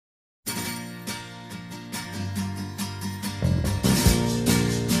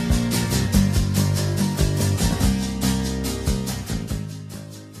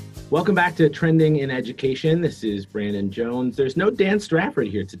Welcome back to Trending in Education. This is Brandon Jones. There's no Dan Strafford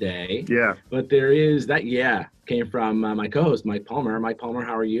here today. Yeah. But there is that, came from my co-host, Mike Palmer. Mike Palmer,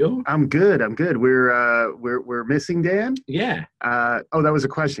 how are you? I'm good. We're missing Dan. Yeah. That was a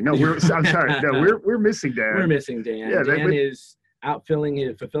question. No, I'm sorry. No, we're missing Dan. We're missing Dan. Yeah, Dan is out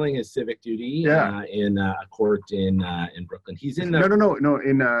fulfilling his civic duty in a court in Brooklyn. He's in the no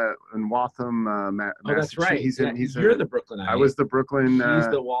in Waltham, Massachusetts. Oh, that's right. You're the Brooklynite. I was the Brooklyn. He's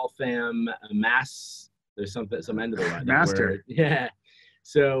the Waltham Mass. There's some end of the word. Master. Yeah.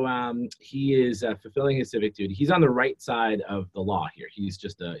 So he is fulfilling his civic duty. He's on the right side of the law here. He's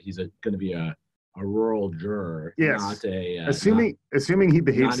going to be a rural juror. Yes. Not a assuming he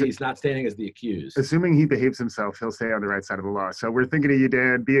behaves. He's not standing as the accused. Assuming he behaves himself, he'll stay on the right side of the law. So we're thinking of you,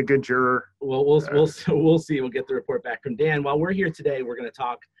 Dan. Be a good juror. Well, we'll see. We'll get the report back from Dan. While we're here today, we're going to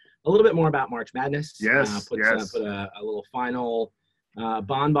talk a little bit more about March Madness. Yes. Put a little final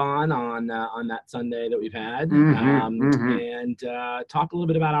bonbon on that Sunday that we've had, and talk a little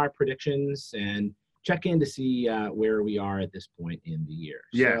bit about our predictions and check in to see where we are at this point in the year.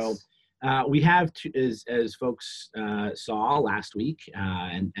 Yes. So we have, as folks saw last week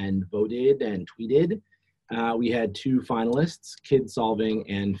and voted and tweeted, we had two finalists, Kid Solving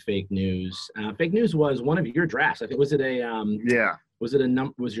and Fake News. Fake News was one of your drafts. I think, was it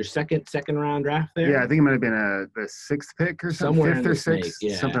was your second round draft there? Yeah, I think it might have been the sixth pick or something, somewhere fifth or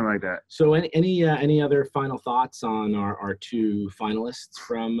sixth, something like that. So any other final thoughts on our two finalists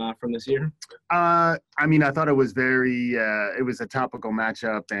from this year? I thought it was it was a topical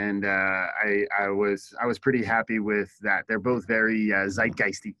matchup, and I was pretty happy with that. They're both very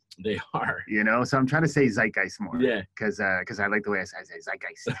zeitgeisty. They are. So I'm trying to say zeitgeist more. Yeah. Because I like the way I say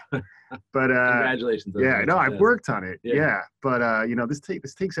zeitgeist. But congratulations. I've worked on it. Yeah. But this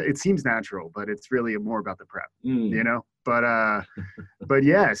takes it seems natural, but it's really more about the prep. But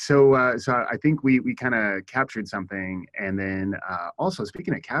yeah, so I think we kind of captured something, and then also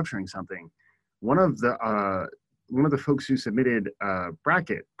speaking of capturing something, one of the folks who submitted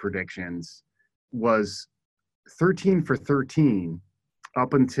bracket predictions was 13 for 13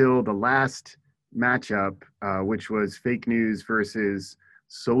 up until the last matchup, which was Fake News versus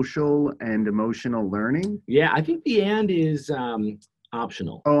Social and Emotional Learning. Yeah, I think the and is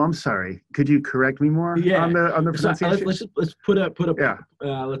optional. Oh, I'm sorry. Could you correct me more on the pronunciation? So, let's put a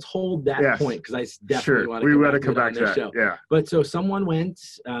let's hold that point, because I definitely want to come back to that. Show. Yeah. But so someone went.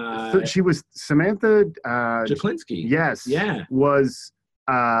 She was Samantha Jaclinski. Yes. Yeah. Was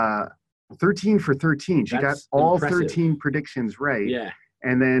 13 for 13. She got all impressive. 13 predictions right. Yeah.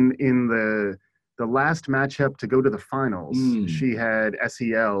 And then in the last matchup to go to the finals, she had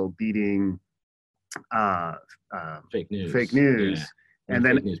SEL beating Fake News. Yeah. And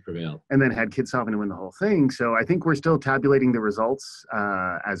then Fake News prevailed. And then had Kid Solving to win the whole thing. So I think we're still tabulating the results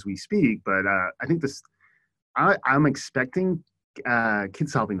as we speak. But I think I'm expecting Kid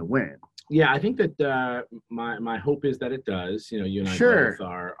Solving to win. Yeah, I think that my hope is that it does. You and I both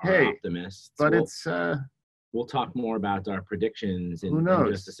are optimists. But we'll talk more about our predictions in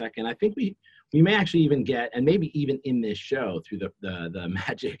just a second. I think we may actually even get, and maybe even in this show, through the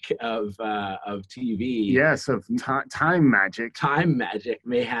magic of TV. Yes, of time magic. Time magic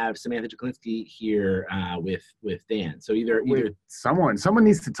may have Samantha Jaclinski here with Dan. So either someone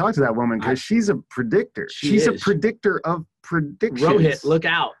needs to talk to that woman, because she's a predictor. She's a predictor of predictions. Rohit, look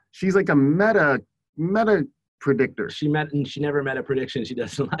out. She's like a meta predictor. She never met a prediction she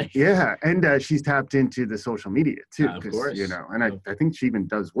doesn't like. Yeah, and she's tapped into the social media too, of course. And I think she even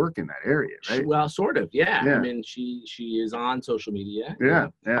does work in that area, right? Well, sort of, yeah. I mean, she is on social media.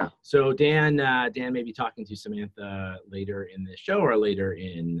 Yeah. So Dan may be talking to Samantha later in this show or later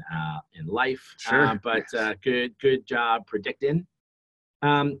in life. Sure. But good job predicting.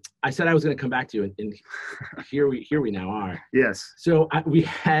 I said I was going to come back to you, and here we now are. Yes. So we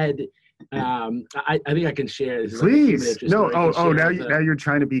had. I think I can share this. Please. No. Now you're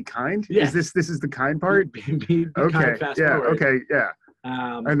trying to be kind. Yes. This is the kind part. Be okay. Kind, fast yeah. forward. Okay. Yeah.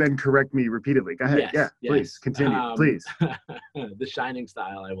 And then correct me repeatedly. Go ahead. Yes, yeah. Please continue. Please. The Shining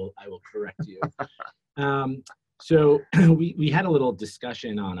style. I will correct you. So we had a little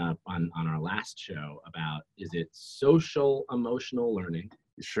discussion on our last show about, is it social emotional learning?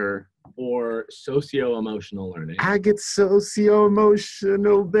 Sure. Or socio-emotional learning. I get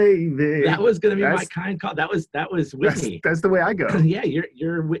socio-emotional, baby. That was going to be my kind call. That was Whitney. That's the way I go. Yeah,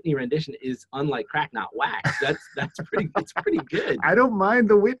 your Whitney rendition is unlike crack, not wax. It's pretty good. I don't mind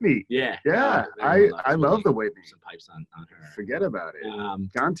the Whitney. Yeah. I love the Whitney. Some pipes on her. Forget about it.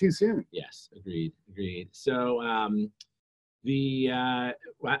 Gone too soon. Yes, agreed. So I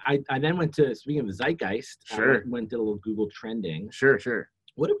then went to, speaking of the zeitgeist, Sure. did a little Google trending. Sure.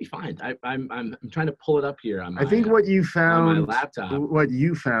 What did we find? I'm trying to pull it up here on my I think what you on my found, laptop.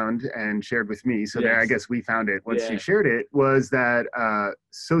 and shared with me, so there, I Yes. guess we found it once Yeah. you shared it, was that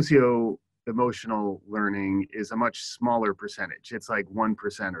socio-emotional learning is a much smaller percentage. It's like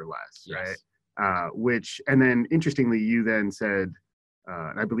 1% or less, Yes. right? And then interestingly, you then said,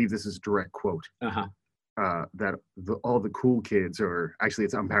 and I believe this is a direct quote, Uh-huh. that all the cool kids, or actually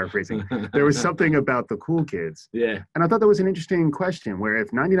I'm paraphrasing, there was something about the cool kids. Yeah. And I thought that was an interesting question, where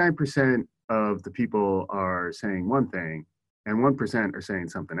if 99% of the people are saying one thing and 1% are saying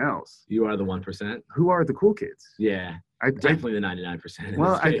something else, You are the 1%. who are the cool kids? Yeah. Definitely the 99% in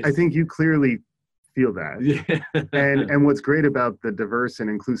this case. I think you clearly feel that. Yeah. And what's great about the diverse and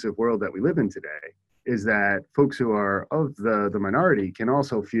inclusive world that we live in today is that folks who are of the minority can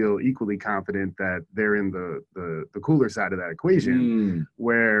also feel equally confident that they're in the cooler side of that equation,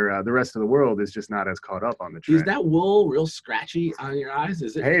 where the rest of the world is just not as caught up on the trend. Is that wool real scratchy on your eyes?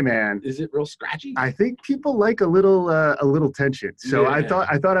 Is it? Hey man, is it real scratchy? I think people like a little tension. So Yeah.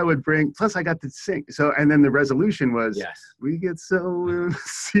 I thought I would bring. Plus, I got to sing. So and then the resolution was, Yes. we get so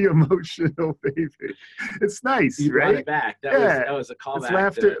see emotional, baby. It's nice, You right? brought it back. That was a callback.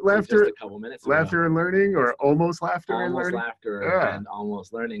 It's laughter, just a couple minutes ago. laughter and learning, or almost laughter and Almost learning. laughter Yeah. and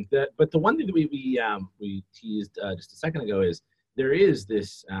almost learning. But the one thing that we teased just a second ago is there is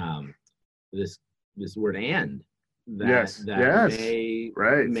this this word "and" that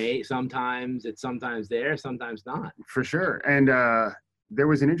may sometimes it's sometimes there, sometimes not. For sure. And there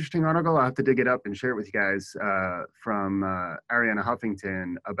was an interesting article, I'll have to dig it up and share it with you guys, from Arianna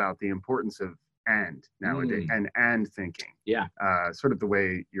Huffington about the importance of "and" nowadays, and thinking. Yeah. Sort of the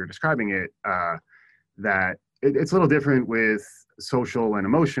way you're describing it, that it's a little different with social and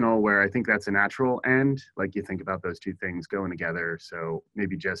emotional, where I think that's a natural "and," like you think about those two things going together. So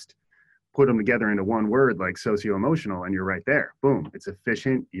maybe just put them together into one word, like socio-emotional, and you're right there. Boom. It's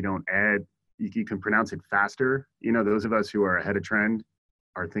efficient. You don't add, you can pronounce it faster. You know, those of us who are ahead of trend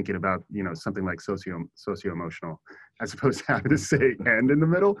are thinking about, something like socio-emotional, as opposed to having to say "and" in the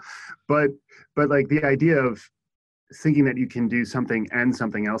middle. But like the idea of thinking that you can do something and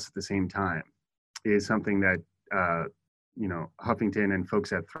something else at the same time is something that, Huffington and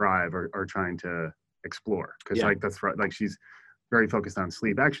folks at Thrive are trying to explore. Because like she's very focused on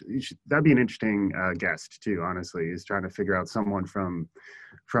sleep. Actually, that'd be an interesting guest too. Honestly, is trying to figure out someone from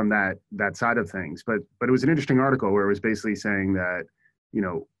that side of things. But it was an interesting article where it was basically saying that,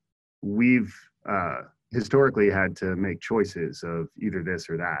 we've historically had to make choices of either this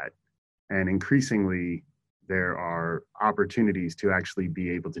or that, and increasingly there are opportunities to actually be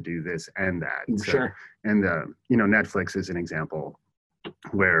able to do this and that. Sure. And Netflix is an example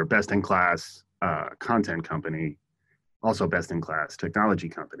where best in class content company, also best in class technology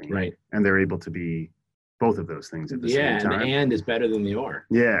company, right? And they're able to be both of those things at the same time. Yeah, and is better than the or.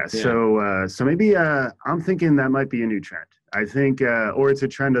 Yeah. So maybe I'm thinking that might be a new trend. I think, or it's a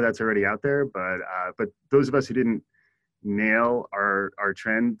trend that's already out there. But those of us who didn't nail our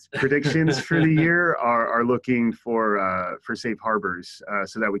trend predictions for the year are looking for safe harbors,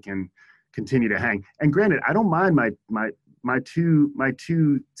 so that we can continue to hang. And granted, I don't mind my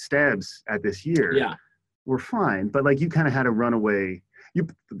two stabs at this year. Yeah. We're fine, but like you kind of had a runaway.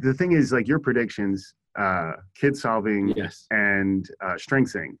 The thing is, like your predictions, kid solving, yes, and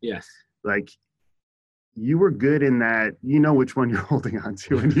strengthsing, yes, like you were good in that. You know which one you're holding on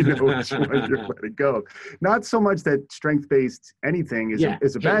to, and you know which one you're letting go. Not so much that strength-based anything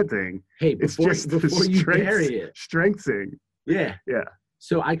is a bad thing. Hey, before you bury it, strengthsing. Yeah.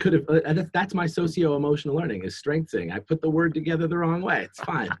 So I could have, that's my socio-emotional learning, is strengthsing. I put the word together the wrong way. It's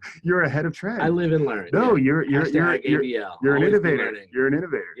fine. You're ahead of trend. I live and learn. No, yeah. you're an innovator. You're an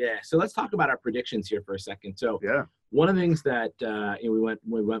innovator. Yeah. So let's talk about our predictions here for a second. So yeah. One of the things that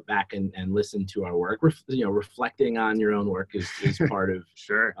we went back and listened to our work. Reflecting on your own work is part of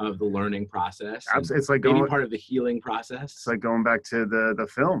sure of the learning process. It's like maybe part of the healing process. It's like going back to the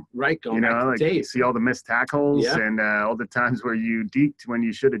film, right? Going back to like tape. You see all the missed tackles and all the times where you deked when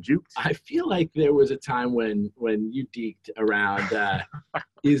you should have juked. I feel like there was a time when you deked around.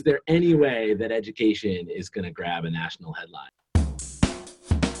 Is there any way that education is going to grab a national headline?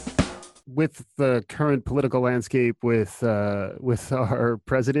 With the current political landscape, with our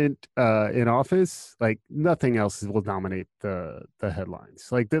president in office, like nothing else will dominate the headlines.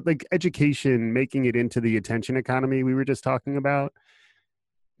 Like education, making it into the attention economy we were just talking about.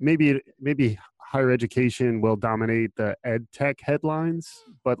 Maybe higher education will dominate the ed tech headlines,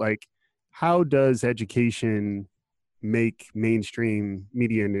 but like, how does education make mainstream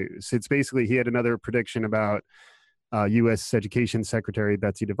media news? It's basically, he had another prediction about U.S. Education Secretary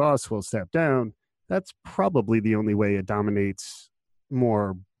Betsy DeVos will step down. That's probably the only way it dominates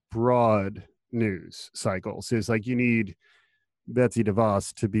more broad news cycles. Is like you need Betsy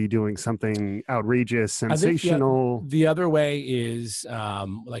DeVos to be doing something outrageous, sensational. The other way is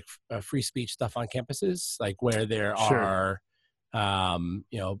like free speech stuff on campuses, like where there are,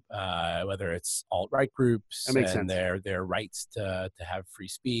 whether it's alt-right groups and their rights to have free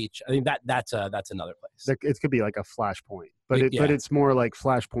speech. I think that's another place. It could be like a flashpoint, but it's more like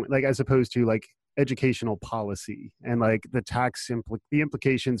flashpoint, like as opposed to like educational policy and like the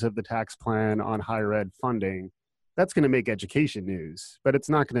implications of the tax plan on higher ed funding. That's going to make education news, but it's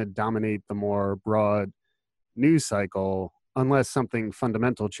not going to dominate the more broad news cycle unless something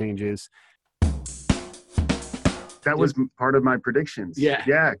fundamental changes. That was part of my predictions.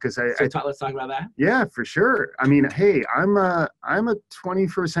 Yeah. Because let's talk about that. Yeah, for sure. I mean, hey, I'm a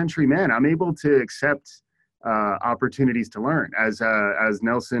 21st century man. I'm able to accept opportunities to learn. As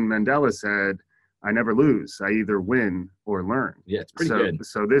Nelson Mandela said, I never lose. I either win or learn. Yeah, it's pretty good.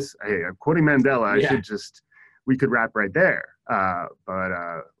 So this, hey, I'm quoting Mandela. We could wrap right there. But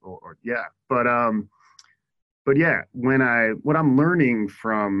yeah, what I'm learning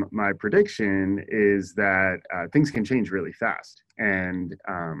from my prediction is that things can change really fast. And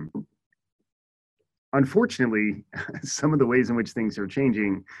unfortunately, some of the ways in which things are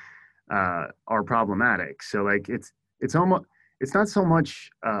changing are problematic. So like it's not so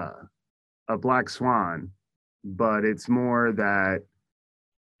much a black swan, but it's more that,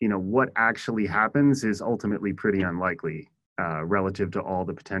 what actually happens is ultimately pretty unlikely relative to all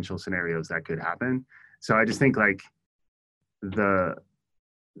the potential scenarios that could happen. So I just think like the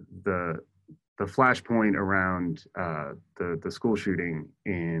flashpoint around the school shooting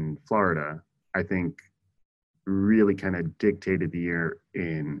in Florida, I think really kind of dictated the year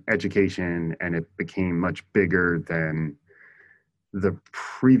in education, and it became much bigger than the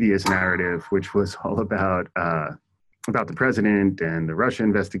previous narrative, which was all about the president and the Russia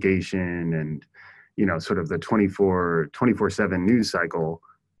investigation and, sort of the 24/7 news cycle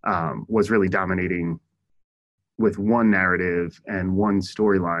was really dominating with one narrative and one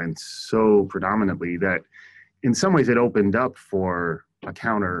storyline so predominantly that in some ways it opened up for a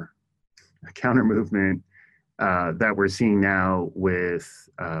counter movement that we're seeing now with,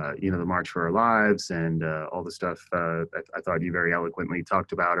 the March for Our Lives and all the stuff I thought you very eloquently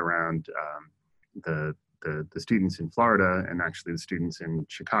talked about around the students in Florida and actually the students in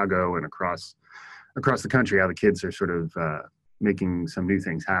Chicago and across the country, how the kids are sort of making some new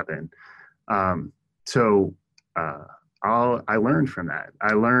things happen. I learned from that.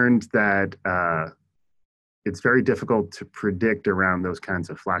 I learned that it's very difficult to predict around those kinds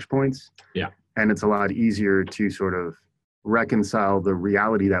of flashpoints. Yeah. And it's a lot easier to sort of reconcile the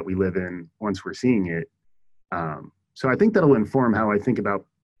reality that we live in once we're seeing it. So I think that'll inform how I think about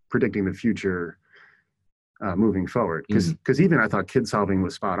predicting the future moving forward. Because even I thought kid solving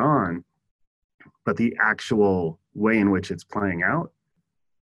was spot on, but the actual way in which it's playing out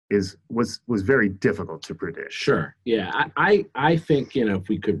was very difficult to predict. Sure. Yeah. I think, if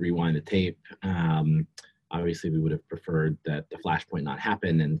we could rewind the tape, obviously we would have preferred that the flashpoint not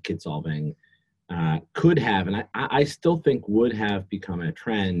happen and kid solving could have, and I still think would have become a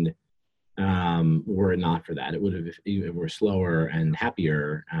trend were it not for that. It would have, if it were slower and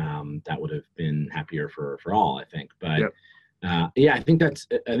happier, that would have been happier for all, I think. But I think that's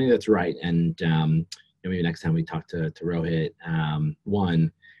right. And maybe next time we talk to Rohit,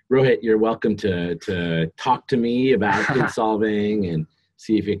 Rohit, you're welcome to talk to me about kid solving and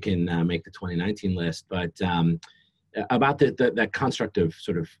see if it can make the 2019 list. But about that construct of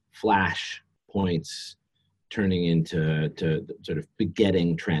sort of flash points turning into sort of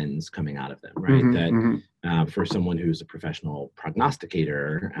begetting trends coming out of them, right? For someone who's a professional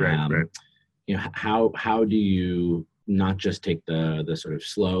prognosticator, how do you not just take the sort of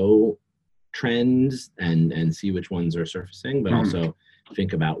slow trends and see which ones are surfacing, but also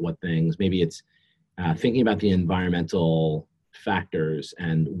think about what things, maybe it's thinking about the environmental factors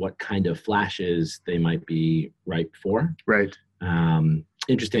and what kind of flashes they might be ripe for. Right.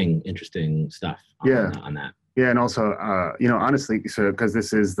 Interesting stuff on that. Yeah, and also, honestly, so because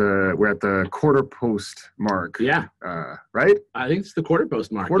we're at the quarter post mark. Yeah. Right. I think it's the quarter post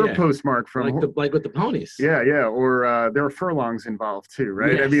mark. Post mark from like with the ponies. Yeah, or there are furlongs involved too,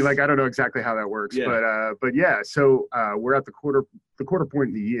 right? Yes. I mean, I don't know exactly how that works, but yeah. So we're at the quarter point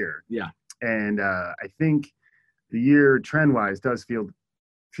in the year. Yeah. And I think the year trend wise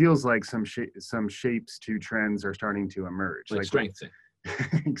feels like some shapes to trends are starting to emerge, like strengths.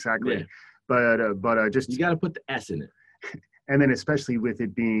 Exactly. Yeah. But just you got to put the S in it. And then especially with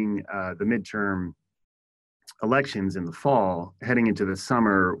it being the midterm elections in the fall, heading into the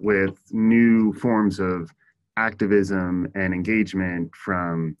summer with new forms of activism and engagement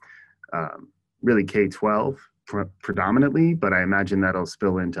from really K-12 predominantly, but I imagine that'll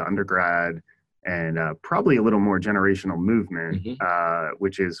spill into undergrad and probably a little more generational movement,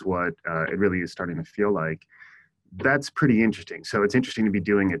 which is what it really is starting to feel like. That's pretty interesting. So it's interesting to be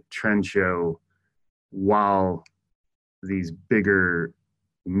doing a trend show while these bigger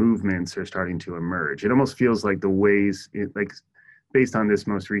movements are starting to emerge. It almost feels like the ways, like based on this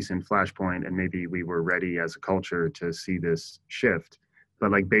most recent flashpoint, and maybe we were ready as a culture to see this shift,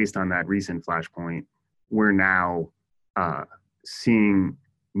 but like based on that recent flashpoint, we're now seeing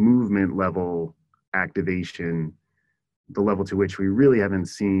movement level activation, the level to which we really haven't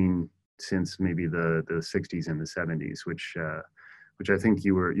seen since maybe the 60s and the 70s, which I think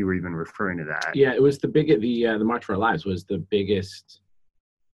you were even referring to that. Yeah, it was the March for Our Lives was the biggest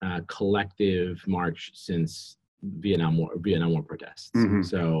collective march since Vietnam War protests.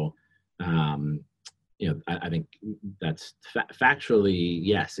 So, I think that's factually,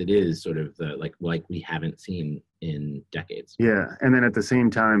 yes, it is sort of the like we haven't seen in decades. Yeah, and then at the same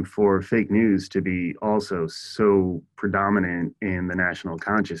time, for fake news to be also so predominant in the national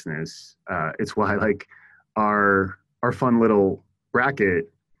consciousness, it's why like our fun little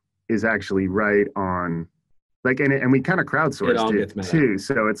bracket is actually right on, like, and we kind of crowdsourced it too.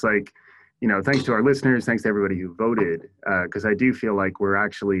 So it's like, thanks to our listeners, thanks to everybody who voted, because I do feel like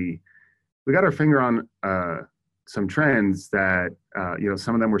we got our finger on some trends that,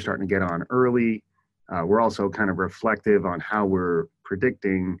 some of them we're starting to get on early. We're also kind of reflective on how we're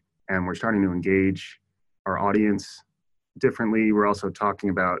predicting, and we're starting to engage our audience differently. We're also talking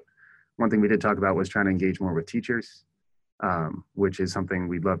about, one thing we did talk about was trying to engage more with teachers, which is something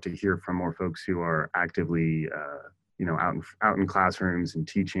we'd love to hear from more folks who are actively, out in classrooms and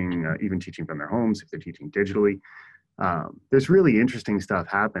teaching, even teaching from their homes if they're teaching digitally. There's really interesting stuff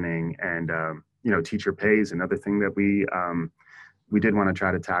happening, and teacher pay is another thing that we did want to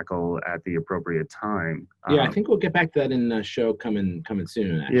try to tackle at the appropriate time. Yeah, I think we'll get back to that in the show coming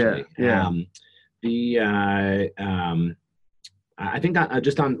soon. Actually, I think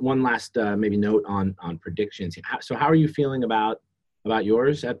just on one last maybe note on predictions. So, how are you feeling about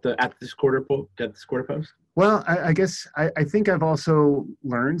yours at this quarter post? Well, I guess I think I've also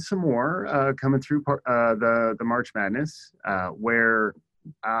learned some more coming through the March Madness, where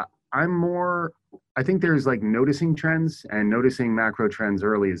I'm more, I think there's like noticing trends, and noticing macro trends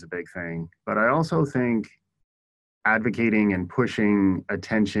early is a big thing. But I also think advocating and pushing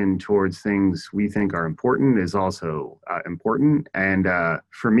attention towards things we think are important is also important. And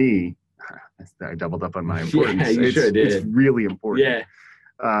for me, I doubled up on my importance. Yeah, you sure did. It's really important.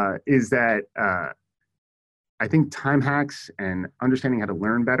 Yeah. Is that I think time hacks and understanding how to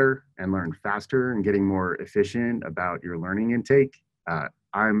learn better and learn faster and getting more efficient about your learning intake,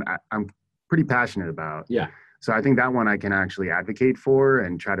 I'm pretty passionate about. Yeah. So I think that one I can actually advocate for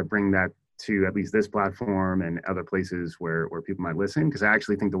and try to bring that to at least this platform and other places where people might listen, because I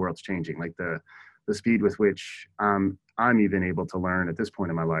actually think the world's changing. Like the speed with which I'm even able to learn at this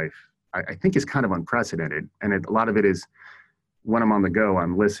point in my life, I think is kind of unprecedented. And a lot of it is, when I'm on the go,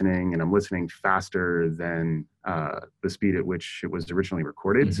 I'm listening, and I'm listening faster than the speed at which it was originally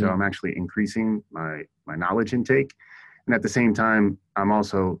recorded. So I'm actually increasing my knowledge intake. And at the same time, I'm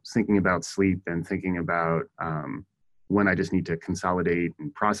also thinking about sleep and thinking about when I just need to consolidate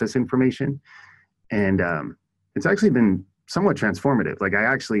and process information. And it's actually been somewhat transformative. Like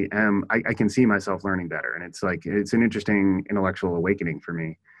I can see myself learning better. And it's like, it's an interesting intellectual awakening for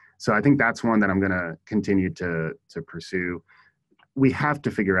me. So I think that's one that I'm going to continue to pursue. We have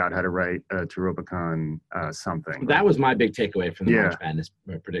to figure out how to write to Rubicon something. That was my big takeaway from the March Madness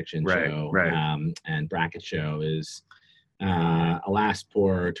prediction show and bracket show is, alas,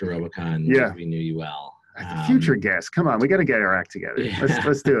 poor to Rubicon, we knew you well. Future guest, come on, we got to get our act together.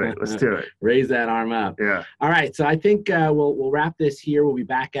 Let's do it. Let's do it. Raise that arm up. Yeah. All right, so I think we'll wrap this here. We'll be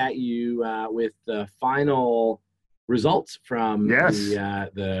back at you with the final results from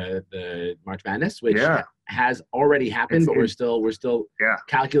the March Madness, which has already happened, but we're still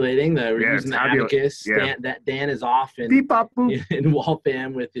calculating. We're using the abacus. Dan is off in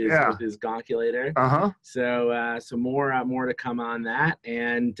Waltham with his gonculator. So more to come on that,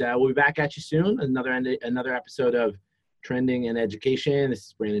 and we'll be back at you soon. Another episode of Trending in Education. This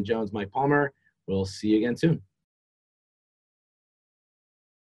is Brandon Jones, Mike Palmer. We'll see you again soon.